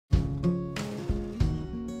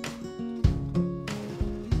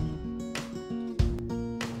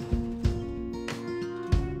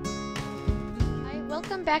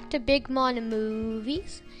Welcome back to Big Mon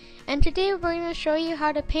Movies, and today we're going to show you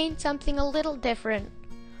how to paint something a little different.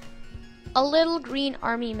 A little green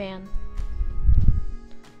army man.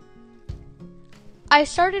 I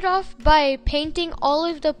started off by painting all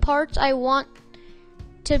of the parts I want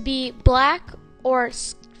to be black or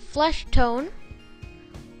flesh tone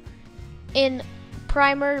in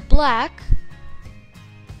primer black.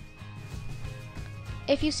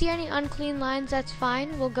 If you see any unclean lines, that's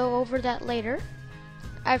fine. We'll go over that later.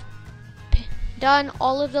 I've done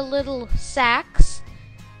all of the little sacks,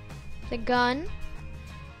 the gun,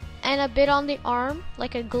 and a bit on the arm,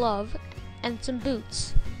 like a glove, and some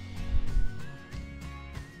boots.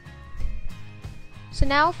 So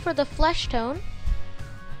now for the flesh tone,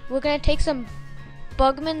 we're going to take some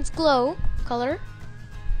Bugman's Glow color.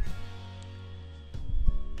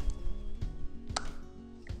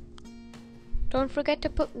 Don't forget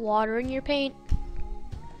to put water in your paint.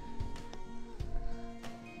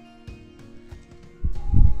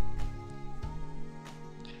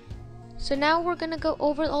 So now we're gonna go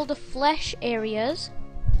over all the flesh areas.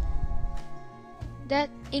 That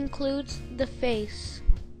includes the face.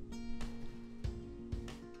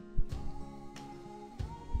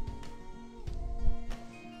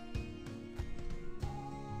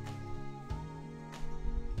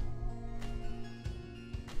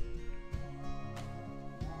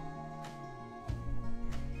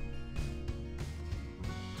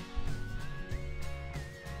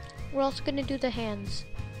 We're also going to do the hands.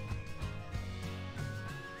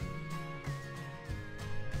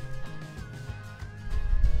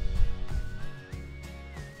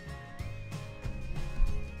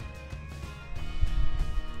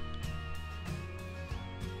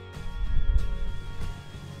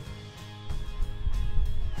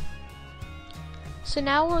 So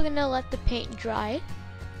now we're going to let the paint dry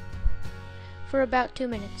for about 2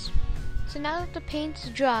 minutes. So now that the paint's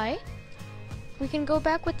dry, we can go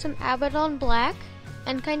back with some Abaddon Black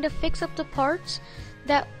and kind of fix up the parts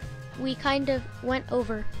that we kind of went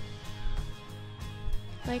over.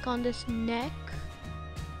 Like on this neck,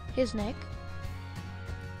 his neck,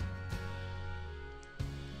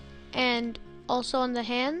 and also on the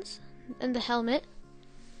hands and the helmet,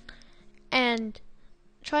 and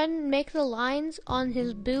try and make the lines on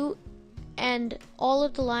his boot and all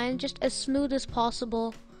of the lines just as smooth as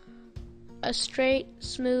possible. A straight,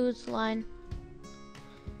 smooth line.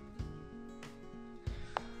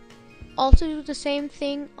 Also do the same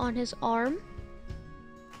thing on his arm.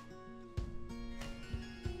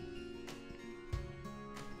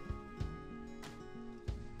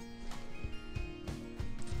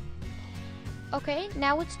 Okay,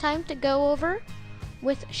 now it's time to go over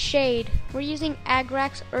with shade. We're using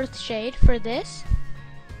Agrax Earth Shade for this.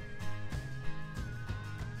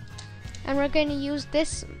 And we're going to use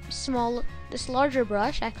this larger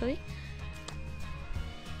brush actually.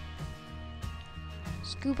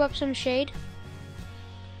 Scoop up some shade.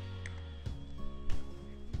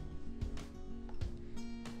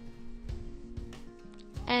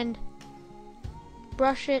 And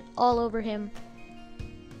brush it all over him.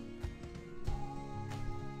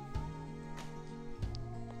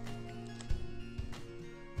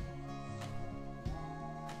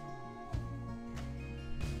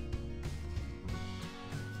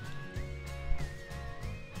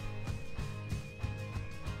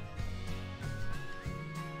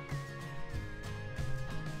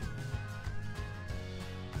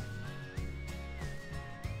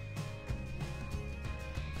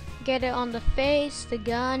 Get it on the face, the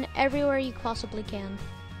gun, everywhere you possibly can.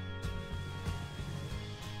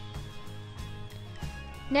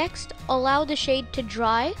 Next, allow the shade to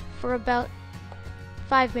dry for about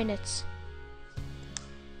 5 minutes.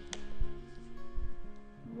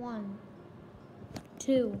 1,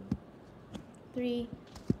 2, 3,